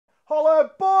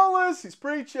Holla ballers, it's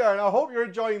Preacher, and I hope you're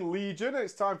enjoying Legion, and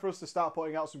it's time for us to start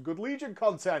putting out some good Legion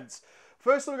content.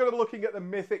 Firstly, we're going to be looking at the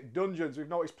Mythic dungeons. We've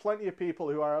noticed plenty of people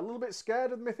who are a little bit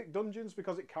scared of Mythic dungeons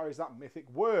because it carries that mythic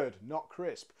word, not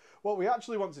crisp. What we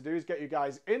actually want to do is get you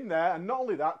guys in there, and not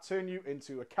only that, turn you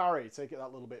into a carry, take it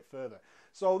that little bit further.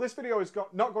 So this video is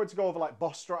not going to go over like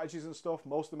boss strategies and stuff,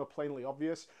 most of them are plainly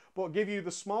obvious, but give you the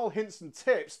small hints and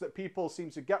tips that people seem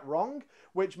to get wrong,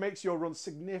 which makes your run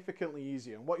significantly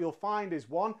easier. And what you'll find is,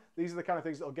 one, these are the kind of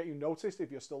things that will get you noticed if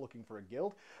you're still looking for a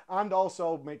guild, and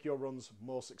also make your runs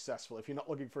more successful if you're not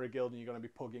looking for a guild and you're going to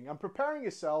be pugging and preparing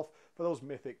yourself for those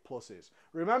mythic pluses.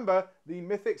 Remember, the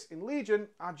mythics in Legion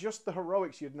are just the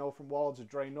heroics you'd know from Warlords of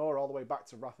Draenor all the way back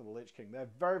to Wrath of the Lich King. They're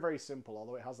very, very simple,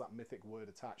 although it has that mythic word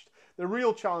attached. The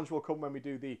real challenge will come when we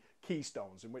do the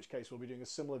keystones, in which case we'll be doing a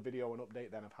similar video and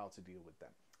update then of how to deal with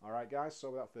them. Alright guys,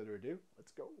 so without further ado,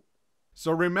 let's go.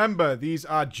 So remember, these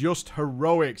are just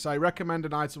heroics. I recommend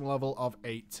an item level of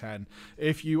 8-10.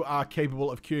 If you are capable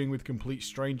of queuing with complete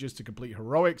strangers to complete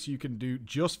heroics, you can do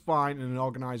just fine in an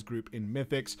organized group in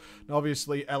Mythics. And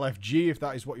obviously, LFG, if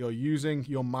that is what you're using,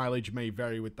 your mileage may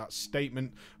vary with that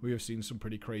statement. We have seen some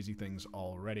pretty crazy things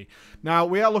already. Now,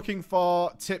 we are looking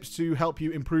for tips to help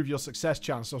you improve your success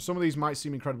chance. So some of these might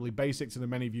seem incredibly basic to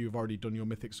many of you who've already done your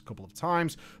Mythics a couple of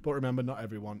times, but remember, not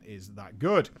everyone is that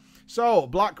good. So,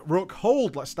 Black Rook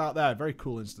Hold, let's start there. Very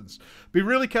cool instance. Be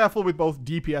really careful with both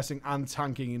DPSing and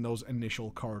tanking in those initial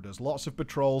corridors. Lots of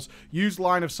patrols. Use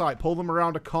line of sight. Pull them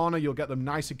around a corner. You'll get them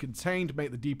nice and contained,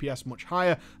 make the DPS much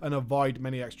higher, and avoid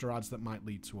many extra adds that might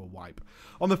lead to a wipe.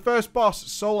 On the first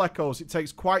boss, Soul Echoes, it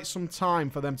takes quite some time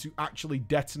for them to actually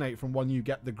detonate from when you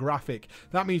get the graphic.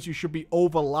 That means you should be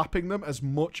overlapping them as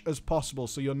much as possible,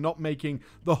 so you're not making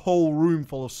the whole room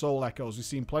full of Soul Echoes. We've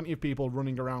seen plenty of people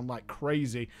running around like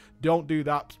crazy. Don't do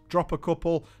that. Drop a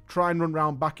couple, try and run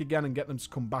round back again and get them to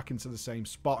come back into the same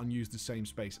spot and use the same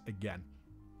space again.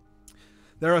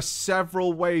 There are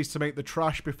several ways to make the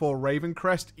trash before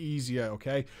Ravencrest easier,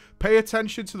 okay? Pay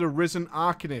attention to the Risen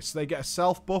Arcanists. They get a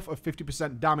self buff of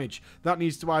 50% damage. That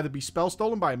needs to either be spell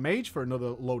stolen by a mage for another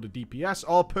load of DPS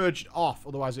or purged off,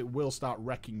 otherwise it will start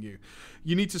wrecking you.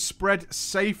 You need to spread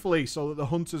safely so that the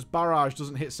Hunter's Barrage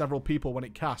doesn't hit several people when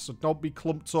it casts. So don't be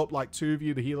clumped up like two of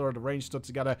you, the healer and the range stuck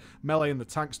together, melee and the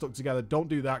tank stuck together. Don't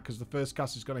do that because the first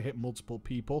cast is going to hit multiple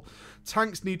people.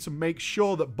 Tanks need to make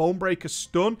sure that Bonebreaker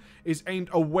Stun is aimed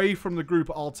away from the group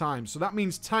at all times. So that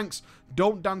means tanks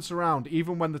don't dance around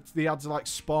even when the adds are like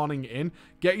spawning in.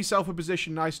 Get yourself a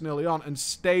position nice and early on and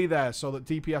stay there so that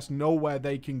DPS know where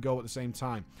they can go at the same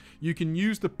time. You can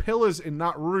use the pillars in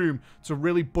that room to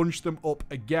really bunch them up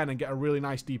again and get a really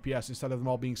nice DPS instead of them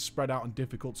all being spread out and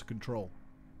difficult to control.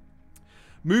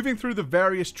 Moving through the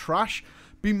various trash,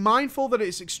 be mindful that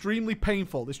it's extremely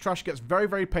painful. This trash gets very,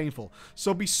 very painful.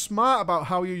 So be smart about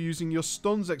how you're using your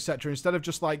stuns, etc. Instead of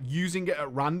just like using it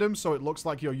at random so it looks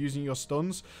like you're using your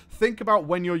stuns. Think about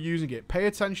when you're using it. Pay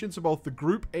attention to both the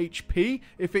group HP.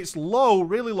 If it's low,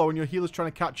 really low, and your healer's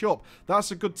trying to catch up, that's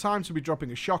a good time to be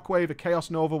dropping a Shockwave, a Chaos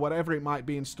Nova, whatever it might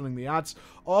be, and stunning the adds,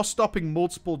 or stopping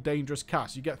multiple dangerous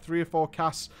casts. You get 3 or 4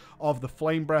 casts of the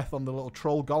Flame Breath on the little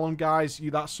Troll Golem guys.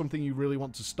 That's something you really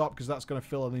want to stop because that's going to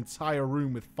fill an entire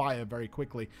room with fire very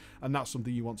quickly, and that's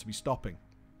something you want to be stopping.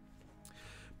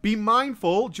 Be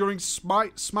mindful during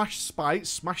Smash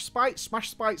Spite's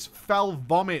Fell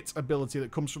Vomit ability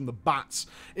that comes from the bats.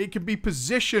 It can be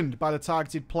positioned by the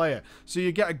targeted player. So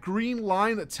you get a green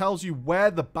line that tells you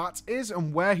where the bat is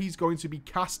and where he's going to be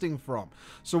casting from.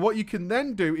 So what you can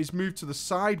then do is move to the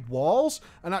side walls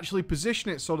and actually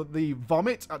position it so that the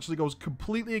vomit actually goes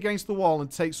completely against the wall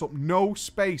and takes up no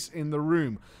space in the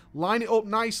room. Line it up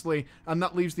nicely, and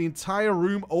that leaves the entire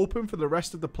room open for the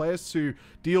rest of the players to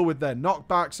deal with their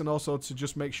knockbacks and also to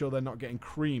just make sure they're not getting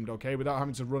creamed, okay, without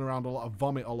having to run around a lot of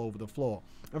vomit all over the floor.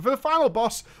 And for the final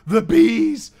boss, the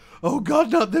bees! Oh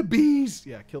god, not the bees!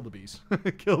 Yeah, kill the bees.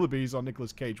 Kill the bees or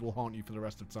Nicolas Cage will haunt you for the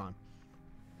rest of time.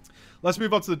 Let's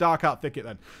move on to the Dark Heart Thicket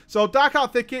then. So Dark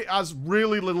Heart Thicket has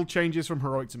really little changes from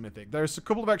Heroic to Mythic. There's a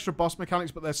couple of extra boss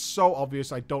mechanics, but they're so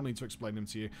obvious I don't need to explain them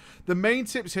to you. The main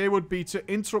tips here would be to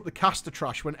interrupt the caster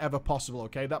trash whenever possible,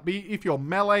 okay? That be if you're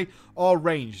melee or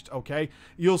ranged, okay?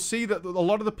 You'll see that a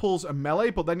lot of the pulls are melee,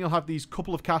 but then you'll have these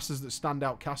couple of casters that stand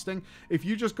out casting. If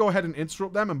you just go ahead and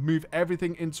interrupt them and move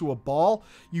everything into a ball,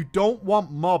 you don't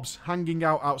want mobs hanging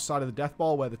out outside of the death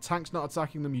ball where the tank's not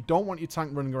attacking them. You don't want your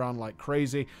tank running around like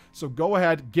crazy. So go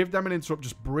ahead, give them an interrupt,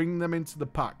 just bring them into the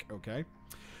pack, okay?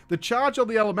 The charge on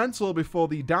the elemental before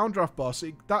the downdraft boss,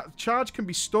 that charge can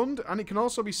be stunned and it can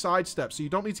also be sidestepped, so you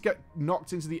don't need to get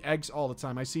knocked into the eggs all the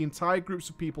time. I see entire groups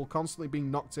of people constantly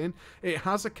being knocked in. It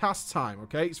has a cast time,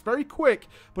 okay? It's very quick,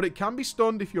 but it can be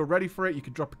stunned if you're ready for it. You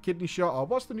could drop a kidney shot, or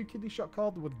what's the new kidney shot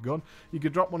called with a gun? You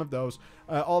could drop one of those,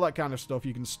 all that kind of stuff.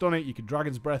 You can stun it, you can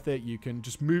dragon's breath it, you can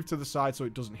just move to the side so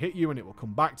it doesn't hit you and it will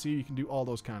come back to you. You can do all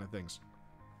those kind of things.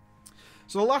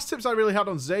 So the last tips I really had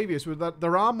on Xavier's was that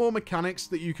there are more mechanics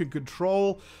that you can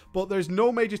control, but there's no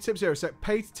major tips here except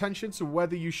pay attention to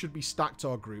whether you should be stacked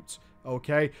or grouped.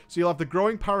 Okay, so you'll have the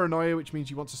growing paranoia, which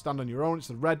means you want to stand on your own. It's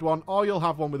the red one, or you'll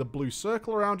have one with a blue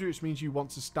circle around you, which means you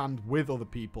want to stand with other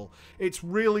people. It's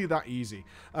really that easy.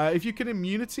 If you can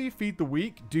immunity feed the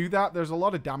weak, do that. There's a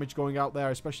lot of damage going out there,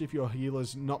 especially if your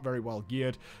healer's not very well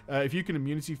geared. If you can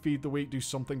immunity feed the weak, do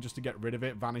something just to get rid of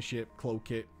it, vanish it, cloak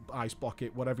it, ice block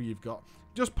it, whatever you've got.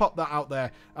 Just pop that out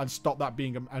there and stop that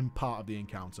being a part of the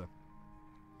encounter.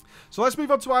 So let's move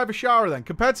on to Ivyshara then.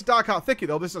 Compared to Darkheart Thicket,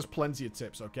 though, this has plenty of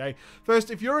tips, okay? First,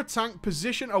 if you're a tank,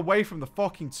 position away from the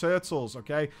fucking turtles,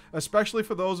 okay? Especially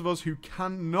for those of us who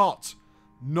cannot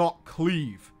not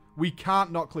cleave. We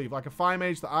can't not cleave. Like a fire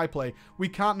mage that I play, we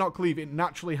can't not cleave. It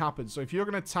naturally happens. So if you're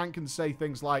going to tank and say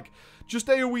things like, just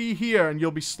AoE here and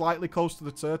you'll be slightly close to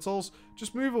the turtles,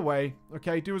 just move away,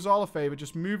 okay? Do us all a favor.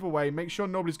 Just move away. Make sure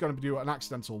nobody's going to do an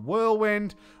accidental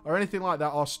whirlwind or anything like that,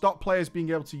 or stop players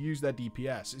being able to use their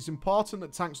DPS. It's important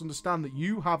that tanks understand that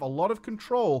you have a lot of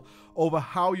control over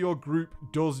how your group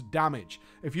does damage.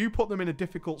 If you put them in a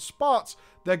difficult spot,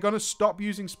 they're going to stop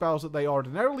using spells that they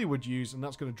ordinarily would use, and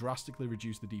that's going to drastically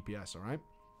reduce the DPS, all right?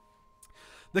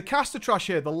 The caster trash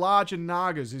here, the larger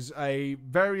Nagas, is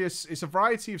it's a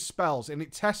variety of spells, and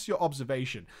it tests your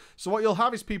observation. So what you'll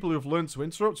have is people who have learned to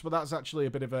interrupt, but that's actually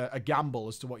a bit of a gamble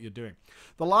as to what you're doing.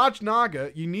 The large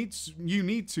Naga, you need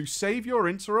to save your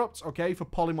interrupt, okay, for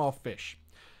polymorph fish.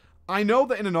 I know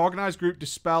that in an organized group,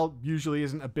 Dispel usually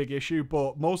isn't a big issue,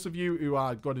 but most of you who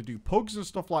are going to do pugs and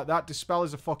stuff like that, Dispel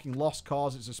is a fucking lost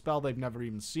cause. It's a spell they've never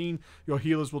even seen. Your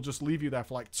healers will just leave you there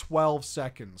for like 12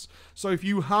 seconds. So if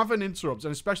you have an interrupt,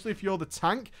 and especially if you're the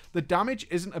tank, the damage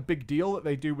isn't a big deal that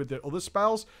they do with the other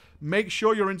spells. Make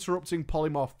sure you're interrupting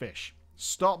polymorph fish.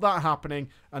 Stop that happening,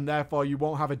 and therefore you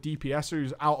won't have a DPS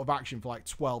who's out of action for like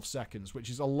 12 seconds, which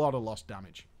is a lot of lost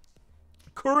damage.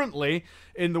 Currently,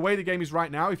 in the way the game is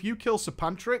right now, if you kill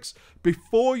Serpentrix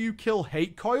before you kill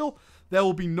Hate Coil, there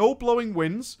will be no blowing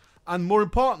winds, and more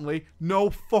importantly, no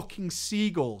fucking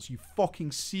seagulls, you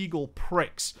fucking seagull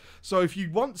pricks. So if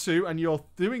you want to, and you're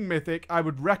doing Mythic, I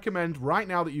would recommend right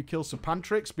now that you kill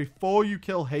Serpentrix before you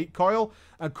kill Hate Coil,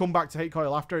 and come back to Hate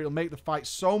Coil after. It'll make the fight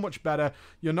so much better.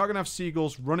 You're not going to have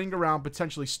seagulls running around,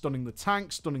 potentially stunning the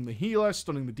tank, stunning the healer,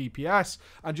 stunning the DPS,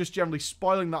 and just generally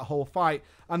spoiling that whole fight.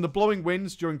 And the blowing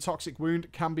winds during Toxic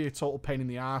Wound can be a total pain in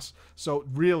the ass. So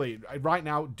really, right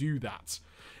now, do that.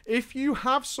 If you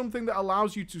have something that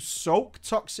allows you to soak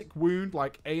Toxic Wound,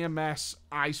 like AMS,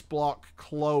 Ice Block,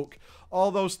 Cloak, all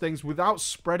those things, without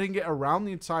spreading it around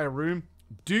the entire room,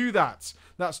 do that.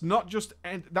 That's not just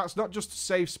to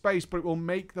save space, but it will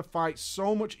make the fight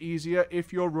so much easier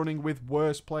if you're running with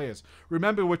worse players.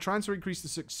 Remember, we're trying to increase the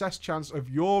success chance of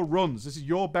your runs. This is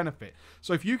your benefit.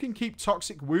 So if you can keep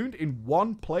Toxic Wound in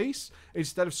one place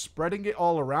instead of spreading it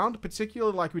all around,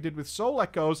 particularly like we did with Soul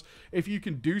Echoes, if you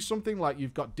can do something like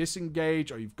you've got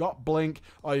Disengage, or you've got Blink,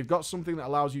 or you've got something that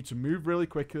allows you to move really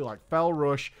quickly like Fell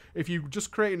Rush, if you just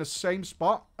create in the same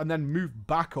spot and then move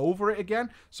back over it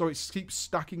again, so it keeps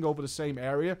stacking over the same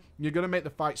area, you're going to make the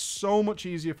fight so much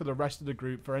easier for the rest of the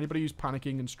group. For anybody who's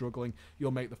panicking and struggling, you'll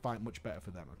make the fight much better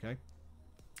for them, okay?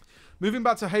 Moving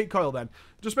back to Hate Coil then,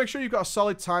 just make sure you've got a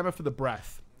solid timer for the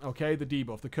breath, okay? The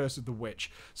debuff, the Curse of the Witch,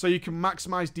 so you can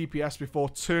maximize DPS before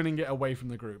turning it away from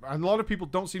the group. And a lot of people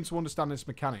don't seem to understand this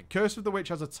mechanic. Curse of the Witch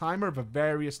has a timer of a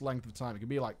various length of time. It can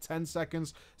be like 10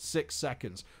 seconds, 6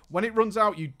 seconds. When it runs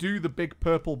out, you do the big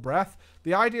purple breath.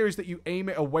 The idea is that you aim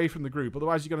it away from the group,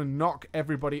 otherwise you're going to knock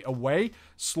everybody away,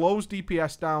 slows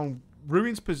DPS down,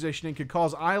 ruins positioning, can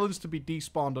cause islands to be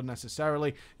despawned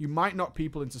unnecessarily. You might knock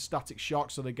people into static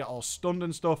shock so they get all stunned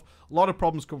and stuff. A lot of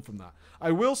problems come from that.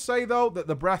 I will say, though, that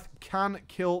the breath can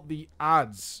kill the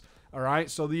adds. Alright,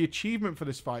 so the achievement for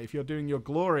this fight, if you're doing your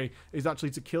glory, is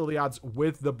actually to kill the adds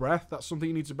with the breath. That's something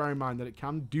you need to bear in mind, that it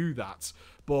can do that.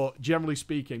 But generally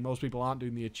speaking, most people aren't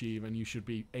doing the achieve, and you should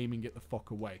be aiming it the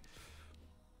fuck away.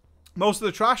 Most of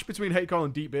the trash between Hate Coil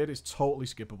and Deepbeard is totally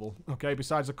skippable, okay?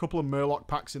 Besides a couple of Murloc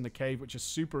packs in the cave, which is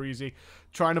super easy.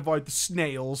 Try and avoid the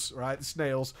snails, right? The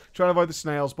snails. Try and avoid the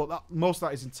snails, but most of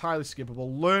that is entirely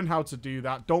skippable. Learn how to do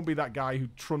that. Don't be that guy who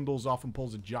trundles off and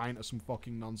pulls a giant or some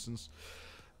fucking nonsense.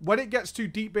 when it gets to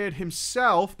Deepbeard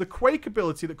himself, the Quake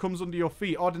ability that comes under your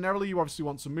feet, ordinarily you obviously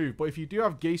want to move, but if you do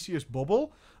have Gaseous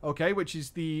Bubble, okay, which is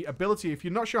the ability, if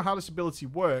you're not sure how this ability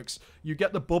works, you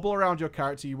get the bubble around your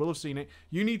character, you will have seen it,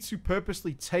 you need to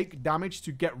purposely take damage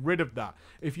to get rid of that.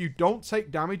 If you don't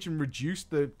take damage and reduce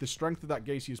the strength of that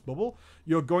Gaseous Bubble,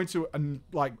 you're going to,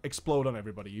 like, explode on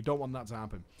everybody. You don't want that to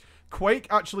happen. Quake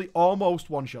actually almost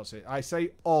one-shots it. I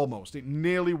say almost. It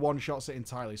nearly one-shots it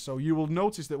entirely. So you will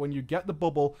notice that when you get the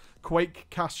bubble, Quake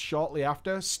casts shortly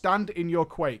after. Stand in your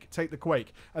Quake. Take the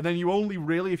Quake. And then you only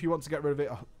really, if you want to get rid of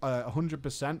it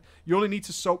 100%, you only need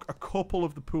to soak a couple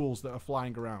of the pools that are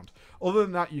flying around. Other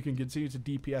than that, you can continue to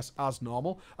DPS as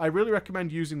normal. I really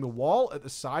recommend using the wall at the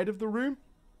side of the room,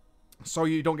 so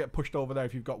you don't get pushed over there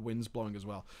if you've got winds blowing as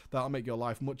well. That'll make your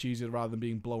life much easier rather than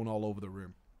being blown all over the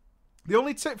room. The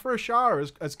only tip for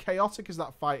Ashara, as chaotic as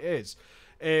that fight is,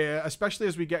 especially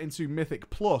as we get into Mythic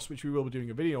Plus, which we will be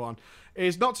doing a video on,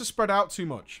 is not to spread out too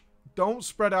much. Don't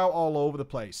spread out all over the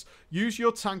place. Use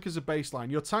your tank as a baseline.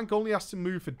 Your tank only has to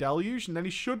move for Deluge, and then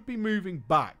he should be moving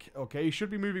back, okay? He should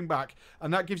be moving back,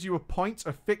 and that gives you a point,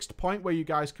 a fixed point where you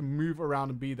guys can move around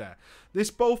and be there.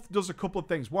 This both does a couple of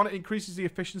things. One, it increases the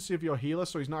efficiency of your healer,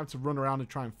 so he's not having to run around and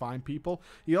try and find people.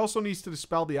 He also needs to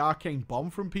dispel the Arcane Bomb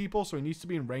from people, so he needs to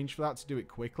be in range for that to do it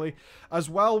quickly. As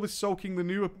well with soaking the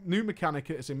new mechanic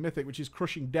that's in Mythic, which is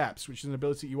Crushing Depths, which is an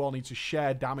ability you all need to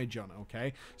share damage on,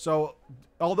 okay? So,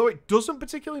 although it doesn't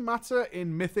particularly matter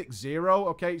in Mythic 0,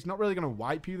 okay, it's not really going to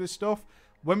wipe you this stuff.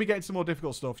 When we get into more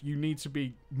difficult stuff, you need to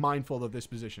be mindful of this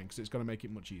positioning because it's going to make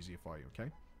it much easier for you,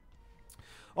 okay?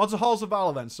 On to Halls of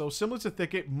Valor then. So similar to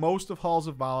Thicket, most of Halls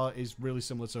of Valor is really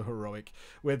similar to Heroic,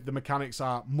 with the mechanics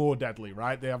are more deadly,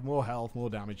 right? They have more health, more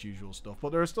damage, usual stuff.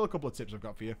 But there are still a couple of tips I've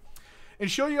got for you.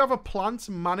 Ensure you have a plan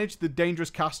to manage the dangerous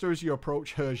caster as you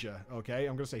approach Hersia, okay?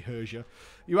 I'm going to say Hersia.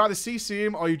 You either CC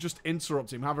him or you just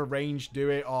interrupt him. Have a range do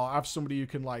it, or have somebody you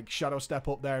can, like, shadow step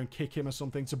up there and kick him or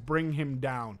something to bring him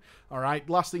down, all right?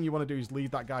 Last thing you want to do is leave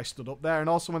that guy stood up there. And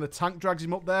also when the tank drags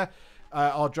him up there,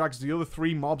 or drags the other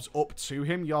 3 mobs up to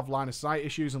him, you have line of sight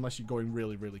issues unless you're going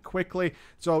really, really quickly.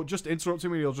 So just interrupt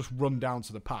him and he'll just run down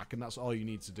to the pack, and that's all you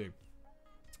need to do.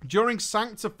 During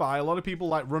Sanctify, a lot of people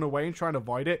like run away and try and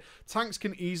avoid it. Tanks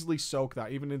can easily soak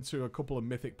that, even into a couple of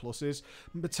Mythic Pluses.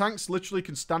 The tanks literally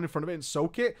can stand in front of it and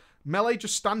soak it. Melee,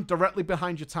 just stand directly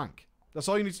behind your tank. That's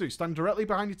all you need to do. Stand directly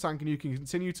behind your tank and you can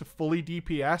continue to fully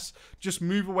DPS. Just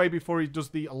move away before he does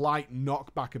the light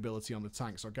knockback ability on the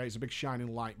tanks, okay? It's a big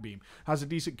shining light beam. Has a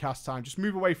decent cast time. Just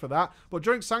move away for that. But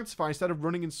during Sanctify, instead of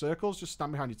running in circles, just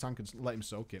stand behind your tank and let him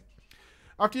soak it.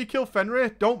 After you kill Fenrir,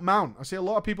 don't mount. I see a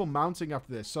lot of people mounting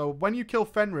after this. So when you kill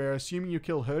Fenrir, assuming you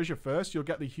kill Hersia first, you'll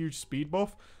get the huge speed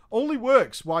buff. Only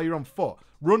works while you're on foot.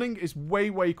 Running is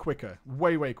way, way quicker.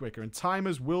 Way, way quicker. And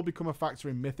timers will become a factor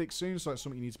in Mythic soon, so that's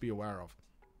something you need to be aware of.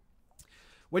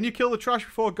 When you kill the Trash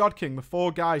Before God King, the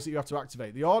 4 guys that you have to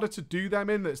activate, the order to do them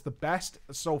in that's the best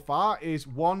so far is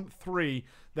 1, 3,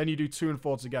 then you do 2 and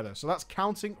 4 together. So that's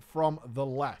counting from the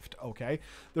left, okay?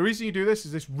 The reason you do this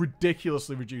is this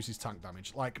ridiculously reduces tank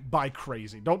damage, like by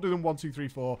crazy. Don't do them 1, 2, 3,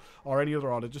 4 or any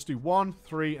other order. Just do 1,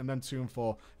 3, and then 2 and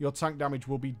 4. Your tank damage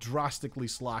will be drastically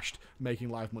slashed, making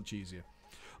life much easier.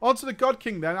 On to the God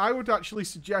King then. I would actually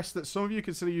suggest that some of you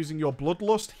consider using your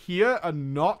Bloodlust here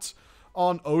and not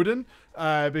on Odin,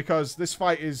 because this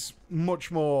fight is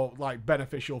much more like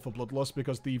beneficial for Bloodlust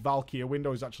because the Valkyrie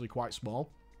window is actually quite small.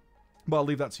 But I'll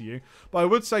leave that to you. But I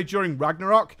would say during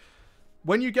Ragnarok,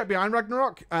 when you get behind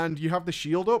Ragnarok and you have the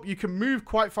shield up, you can move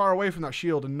quite far away from that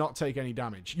shield and not take any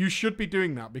damage. You should be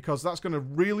doing that because that's going to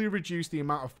really reduce the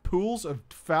amount of pools of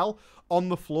Fel on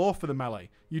the floor for the melee.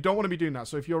 You don't want to be doing that.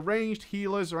 So if you're ranged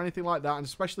healers or anything like that, and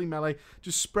especially melee,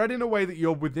 just spread in a way that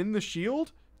you're within the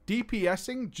shield,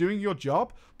 DPSing, doing your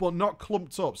job, but not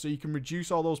clumped up, so you can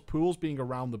reduce all those pools being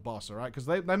around the boss, all right? Because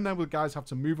then the guys have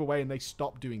to move away and they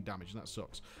stop doing damage, and that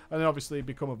sucks. And then obviously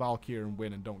become a Valkyrie and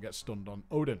win and don't get stunned on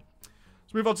Odin.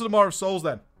 Let's move on to the Maw of Souls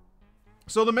then.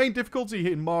 So the main difficulty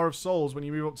in Maw of Souls when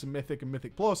you move up to Mythic and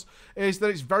Mythic Plus is that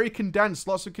it's very condensed,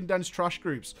 lots of condensed trash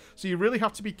groups. So you really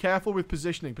have to be careful with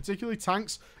positioning, particularly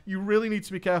tanks. You really need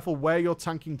to be careful where you're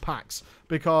tanking packs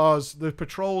because the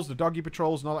patrols, the doggy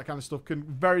patrols and all that kind of stuff can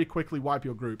very quickly wipe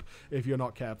your group if you're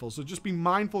not careful. So just be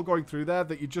mindful going through there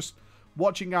that you're just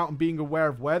watching out and being aware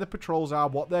of where the patrols are,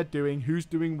 what they're doing, who's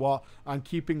doing what, and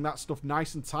keeping that stuff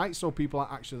nice and tight so people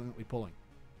aren't accidentally pulling.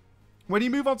 When you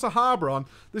move on to Harbron,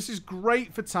 this is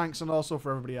great for tanks and also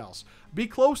for everybody else. Be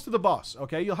close to the boss,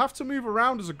 okay? You'll have to move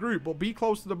around as a group, but be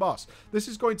close to the boss. This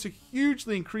is going to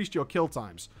hugely increase your kill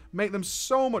times. Make them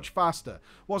so much faster.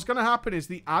 What's going to happen is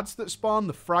the adds that spawn,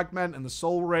 the Fragment and the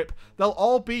Soul Rip, they'll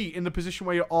all be in the position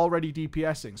where you're already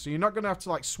DPSing. So you're not going to have to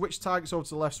like switch targets over to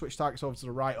the left, switch targets over to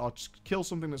the right, or just kill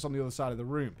something that's on the other side of the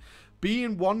room. Be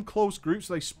in one close group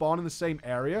so they spawn in the same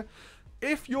area.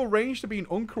 If you're ranged to being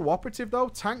uncooperative, though,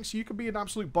 tanks, you can be an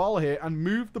absolute baller here and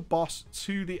move the boss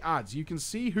to the adds. You can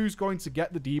see who's going to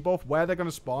get the debuff, where they're going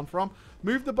to spawn from.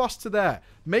 Move the boss to there.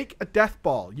 Make a death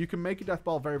ball. You can make a death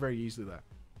ball very, very easily there.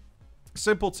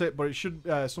 Simple tip, but it should.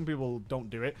 Some people don't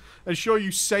do it. Ensure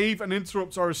you save an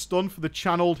interrupt or a stun for the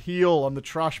channeled heal on the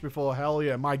trash before hell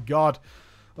yeah. My God.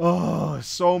 Oh,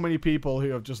 so many people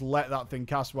who have just let that thing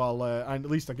cast while, and at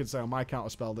least I can say on my counter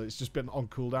spell that it's just been on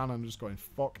cooldown. I'm just going,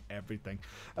 fuck everything.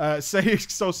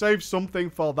 Save something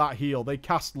for that heal. They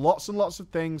cast lots and lots of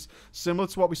things, similar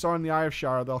to what we saw in the Eye of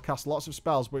Shara. They'll cast lots of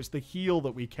spells, but it's the heal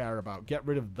that we care about. Get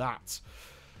rid of that.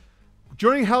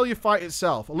 During Helya fight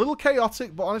itself, a little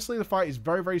chaotic, but honestly the fight is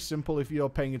very, very simple if you're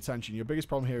paying attention. Your biggest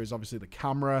problem here is obviously the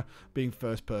camera being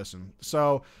first person.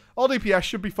 So all DPS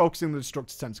should be focusing on the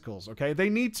Destructor Tentacles, okay? They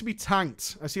need to be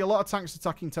tanked. I see a lot of tanks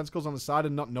attacking tentacles on the side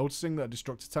and not noticing that a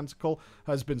Destructor Tentacle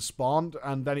has been spawned,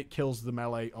 and then it kills the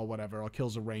melee or whatever, or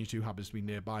kills a ranged who happens to be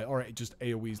nearby, or it just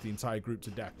AoEs the entire group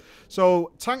to death.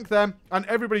 So tank them, and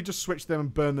everybody just switch them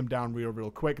and burn them down real,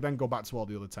 real quick, then go back to all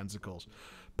the other tentacles.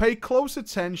 Pay close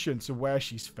attention to where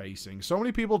she's facing. So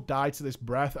many people die to this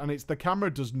breath, and the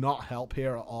camera does not help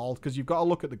here at all, because you've got to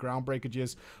look at the ground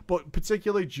breakages, but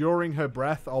particularly during her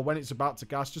breath or when it's about to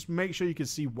cast, just make sure you can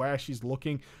see where she's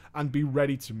looking and be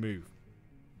ready to move.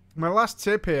 My last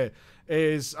tip here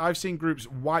is I've seen groups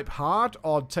wipe hard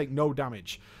or take no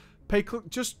damage.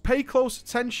 Just pay close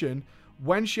attention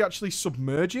when she actually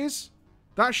submerges.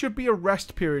 That should be a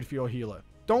rest period for your healer.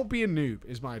 Don't be a noob,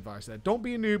 is my advice there. Don't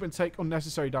be a noob and take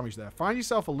unnecessary damage there. Find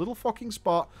yourself a little fucking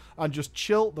spot and just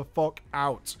chill the fuck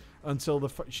out until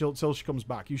she comes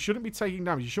back. You shouldn't be taking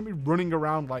damage. You shouldn't be running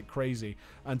around like crazy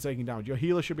and taking damage. Your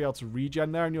healer should be able to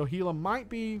regen there, and your healer might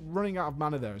be running out of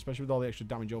mana there, especially with all the extra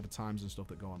damage over times and stuff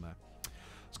that go on there.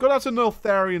 Let's go down to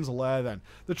Niltharian's Lair then.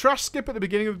 The trash skip at the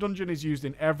beginning of the dungeon is used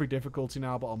in every difficulty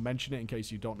now, but I'll mention it in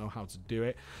case you don't know how to do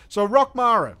it. So,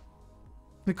 Rockmara.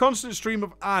 The constant stream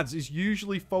of adds is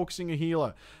usually focusing a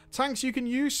healer. Tanks, you can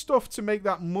use stuff to make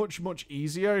that much, much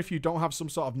easier if you don't have some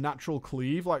sort of natural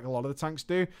cleave like a lot of the tanks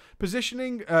do.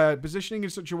 Positioning in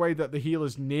such a way that the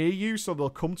healer's near you so they'll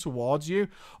come towards you.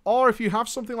 Or if you have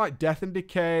something like Death and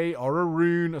Decay or a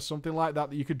rune or something like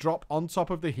that that you could drop on top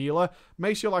of the healer,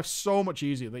 makes your life so much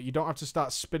easier that you don't have to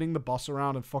start spinning the boss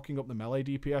around and fucking up the melee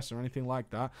DPS or anything like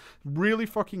that. Really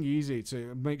fucking easy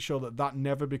to make sure that that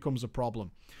never becomes a problem.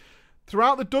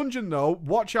 Throughout the dungeon, though,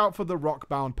 watch out for the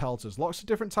rock-bound pelters. Lots of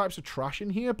different types of trash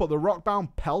in here, but the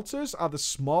rock-bound pelters are the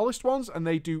smallest ones, and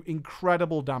they do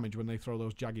incredible damage when they throw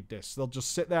those jagged discs. They'll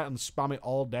just sit there and spam it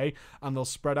all day, and they'll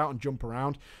spread out and jump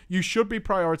around. You should be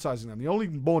prioritizing them. The only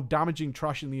more damaging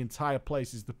trash in the entire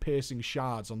place is the piercing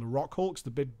shards on the rock hulks, the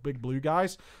big blue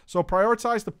guys. So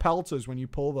prioritize the pelters when you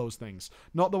pull those things,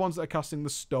 not the ones that are casting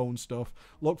the stone stuff.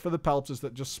 Look for the pelters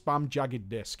that just spam jagged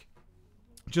disc.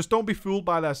 Just don't be fooled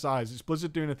by their size. It's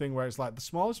Blizzard doing a thing where it's like the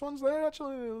smallest ones, they're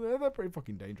pretty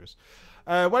fucking dangerous.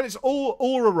 When it's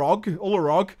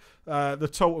Ularog, the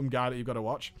totem guy that you've got to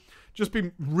watch, just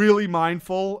be really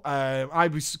mindful. I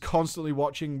was constantly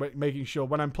watching, making sure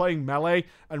when I'm playing melee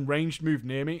and ranged move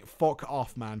near me, fuck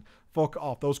off, man. Fuck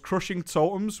off. Those crushing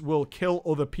totems will kill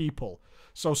other people.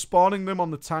 So spawning them on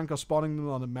the tank or spawning them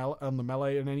on the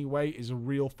melee in any way is a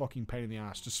real fucking pain in the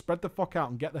ass. Just spread the fuck out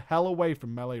and get the hell away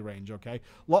from melee range, okay?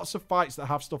 Lots of fights that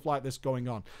have stuff like this going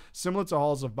on. Similar to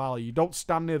Halls of Valor, you don't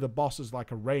stand near the bosses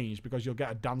like a range because you'll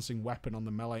get a dancing weapon on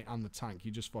the melee and the tank.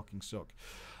 You just fucking suck.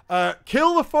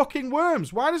 Kill the fucking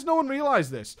worms. Why does no one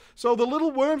realize this? So the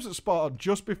little worms that spawn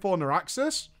just before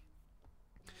Neuraxis,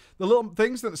 the little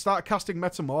things that start casting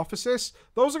Metamorphosis,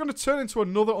 those are going to turn into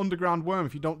another underground worm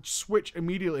if you don't switch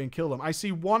immediately and kill them. I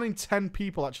see 1 in 10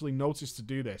 people actually notice to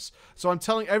do this. So I'm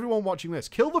telling everyone watching this,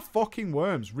 kill the fucking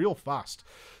worms real fast.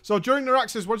 So during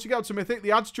Neuraxis, once you get up to Mythic,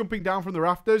 the adds jumping down from the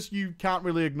rafters, you can't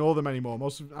really ignore them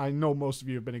anymore. I know most of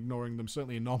you have been ignoring them,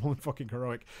 certainly in normal and fucking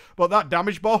heroic. But that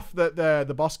damage buff that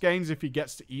the boss gains if he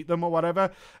gets to eat them or whatever,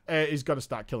 is going to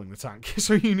start killing the tank.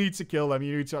 So you need to kill them.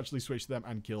 You need to actually switch them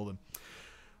and kill them.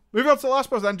 Moving on to the last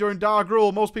boss then, during Dark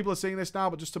Rule. Most people are seeing this now,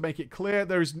 but just to make it clear,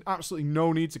 there is absolutely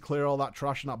no need to clear all that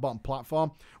trash on that bottom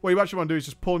platform. What you actually want to do is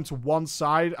just pull him to one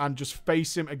side and just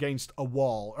face him against a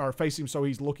wall, or face him so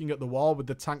he's looking at the wall with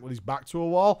the tank with his back to a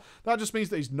wall. That just means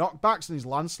that his knockbacks and his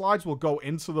landslides will go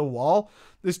into the wall.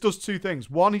 This does two things.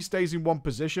 One, he stays in one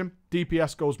position.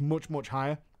 DPS goes much, much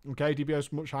higher. Okay,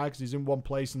 DPS much higher because he's in one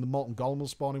place and the Molten Golem will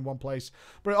spawn in one place.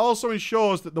 But it also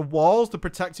ensures that the walls, the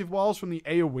protective walls from the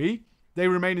AoE, they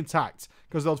remain intact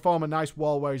because they'll form a nice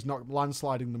wall where he's not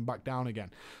landsliding them back down again.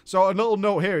 So a little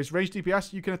note here is range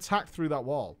DPS, you can attack through that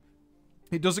wall.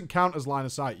 It doesn't count as line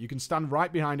of sight. You can stand right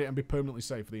behind it and be permanently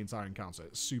safe for the entire encounter.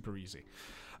 It's super easy.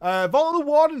 Vault of the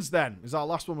Wardens then is our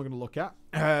last one we're going to look at.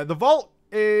 The Vault,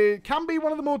 it can be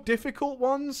one of the more difficult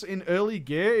ones in early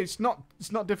gear. It's not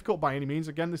difficult by any means.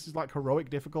 Again, this is like heroic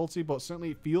difficulty, but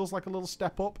certainly it feels like a little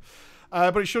step up.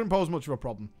 But it shouldn't pose much of a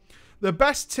problem. The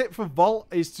best tip for Vault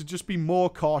is to just be more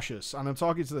cautious. And I'm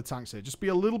talking to the tanks here. Just be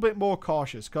a little bit more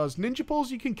cautious. Because ninja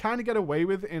pulls you can kind of get away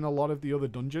with in a lot of the other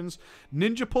dungeons.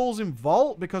 Ninja pulls in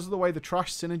Vault, because of the way the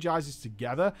trash synergizes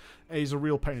together, is a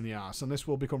real pain in the ass. And this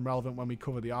will become relevant when we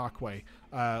cover the Archway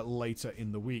later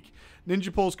in the week.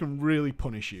 Ninja pulls can really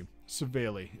punish you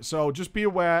severely. So just be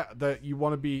aware that you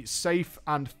want to be safe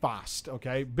and fast.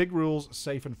 Okay? Big rules,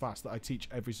 safe and fast, that I teach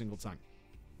every single tank.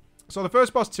 So the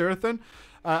first boss, Tirathan,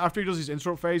 after he does his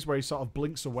interrupt phase where he sort of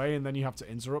blinks away and then you have to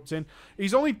interrupt him,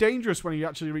 he's only dangerous when he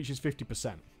actually reaches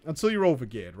 50%. Until you're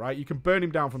overgeared, right? You can burn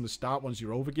him down from the start once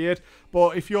you're overgeared.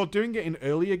 But if you're doing it in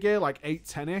earlier gear, like 8,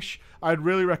 10-ish, I'd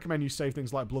really recommend you save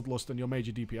things like Bloodlust and your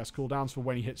major DPS cooldowns for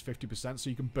when he hits 50%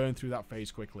 so you can burn through that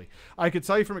phase quickly. I could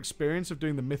tell you from experience of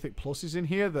doing the Mythic Pluses in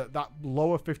here that that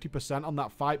lower 50% on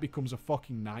that fight becomes a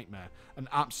fucking nightmare. An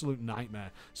absolute nightmare.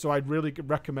 So I'd really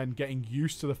recommend getting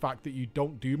used to the fact that you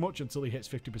don't do much until he hits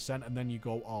 50% and then you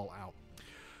go all out.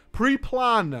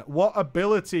 Pre-plan what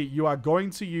ability you are going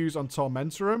to use on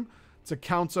Tormentorum to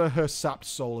counter her Sapped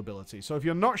Soul ability. So if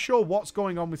you're not sure what's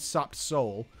going on with Sapped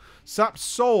Soul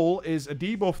is a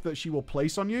debuff that she will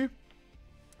place on you.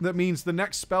 That means the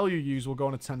next spell you use will go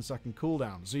on a 10-second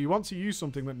cooldown. So you want to use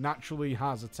something that naturally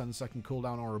has a 10-second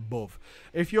cooldown or above.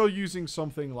 If you're using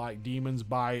something like Demon's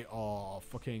Bite or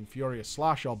fucking Furious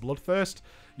Slash or Bloodthirst,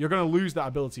 you're going to lose that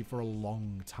ability for a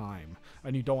long time.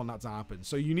 And you don't want that to happen.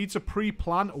 So you need to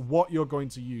pre-plan what you're going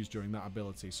to use during that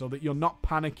ability so that you're not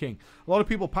panicking. A lot of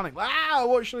people panic. Ah,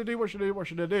 what should I do? What should I do? What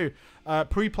should I do?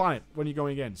 Pre-plan it when you're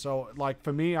going in. So like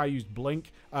for me, I used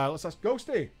Blink. Let's ask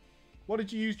Ghosty. What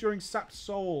did you use during Sapped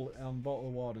Soul on Vault of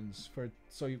the Wardens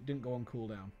so you didn't go on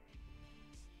cooldown?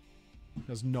 He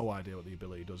has no idea what the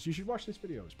ability does. You should watch this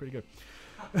video. It's pretty good.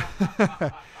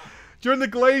 During the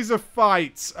Glazer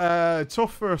fight,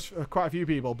 tough for quite a few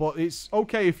people, but it's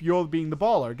okay if you're being the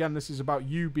baller. Again, this is about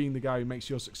you being the guy who makes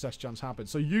your success chance happen.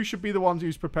 So you should be the one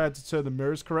who's prepared to turn the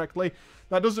mirrors correctly.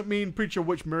 That doesn't mean, Preacher,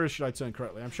 which mirrors should I turn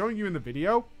correctly? I'm showing you in the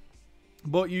video.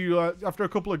 But you, after a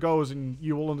couple of goes, and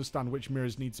you will understand which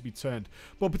mirrors need to be turned.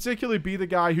 But particularly be the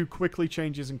guy who quickly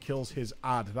changes and kills his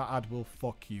ad. That ad will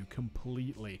fuck you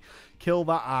completely. Kill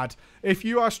that ad. If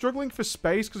you are struggling for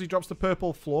space because he drops the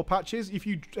purple floor patches, if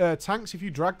you tanks, if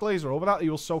you drag Glazer over that, he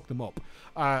will soak them up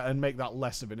and make that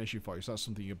less of an issue for you. So that's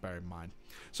something you bear in mind.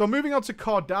 So moving on to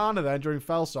Cordana then during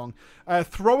Felsong,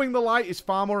 throwing the light is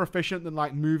far more efficient than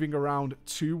like moving around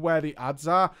to where the ads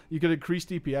are. You can increase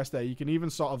DPS there. You can even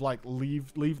sort of like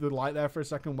leave the light there for a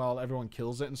second while everyone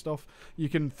kills it and stuff. You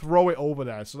can throw it over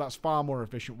there, so that's far more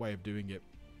efficient way of doing it.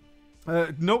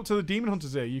 Note to the Demon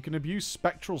Hunters here, you can abuse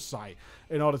Spectral Sight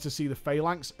in order to see the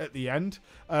Phalanx at the end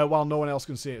while no one else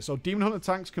can see it. So Demon Hunter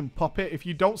tanks can pop it. If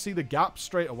you don't see the gap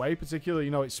straight away, particularly,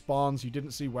 you know, it spawns, you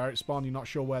didn't see where it spawned, you're not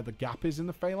sure where the gap is in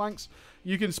the Phalanx,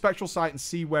 you can Spectral Sight and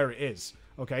see where it is.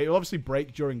 Okay, it'll obviously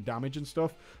break during damage and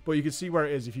stuff, but you can see where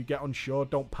it is. If you get unsure,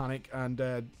 don't panic. And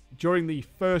during the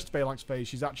first Phalanx phase,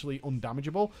 she's actually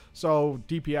undamageable. So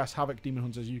DPS, Havoc, Demon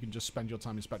Hunters, you can just spend your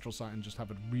time in Spectral Sight and just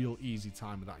have a real easy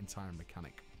time with that entire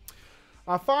mechanic.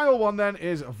 Our final one then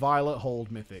is Violet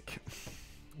Hold Mythic.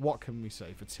 What can we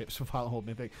say for tips for Violet Hold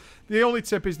Mythic? The only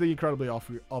tip is the incredibly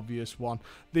obvious one.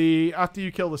 After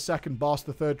you kill the second boss,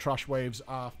 the third trash waves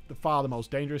are far the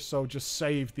most dangerous, so just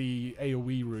save the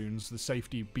AoE runes, the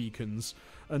safety beacons,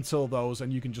 until those,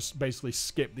 and you can just basically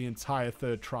skip the entire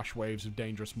third trash waves of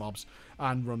dangerous mobs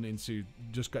and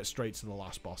just get straight to the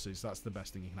last bosses. That's the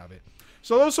best thing you can have it.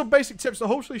 So those are some basic tips that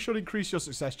hopefully should increase your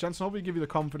success chance and hopefully give you the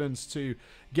confidence to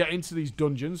get into these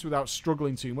dungeons without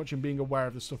struggling too much and being aware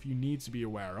of the stuff you need to be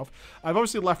aware of. I've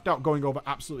obviously left out going over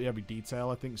absolutely every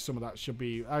detail. I think some of that should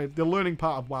be... the learning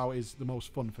part of WoW is the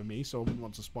most fun for me, so I wouldn't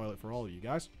want to spoil it for all of you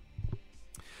guys.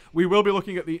 We will be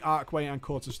looking at the Archway and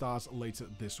Court of Stars later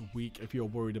this week if you're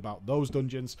worried about those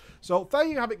dungeons. So there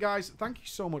you have it, guys. Thank you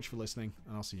so much for listening,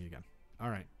 and I'll see you again. All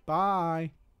right.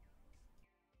 Bye.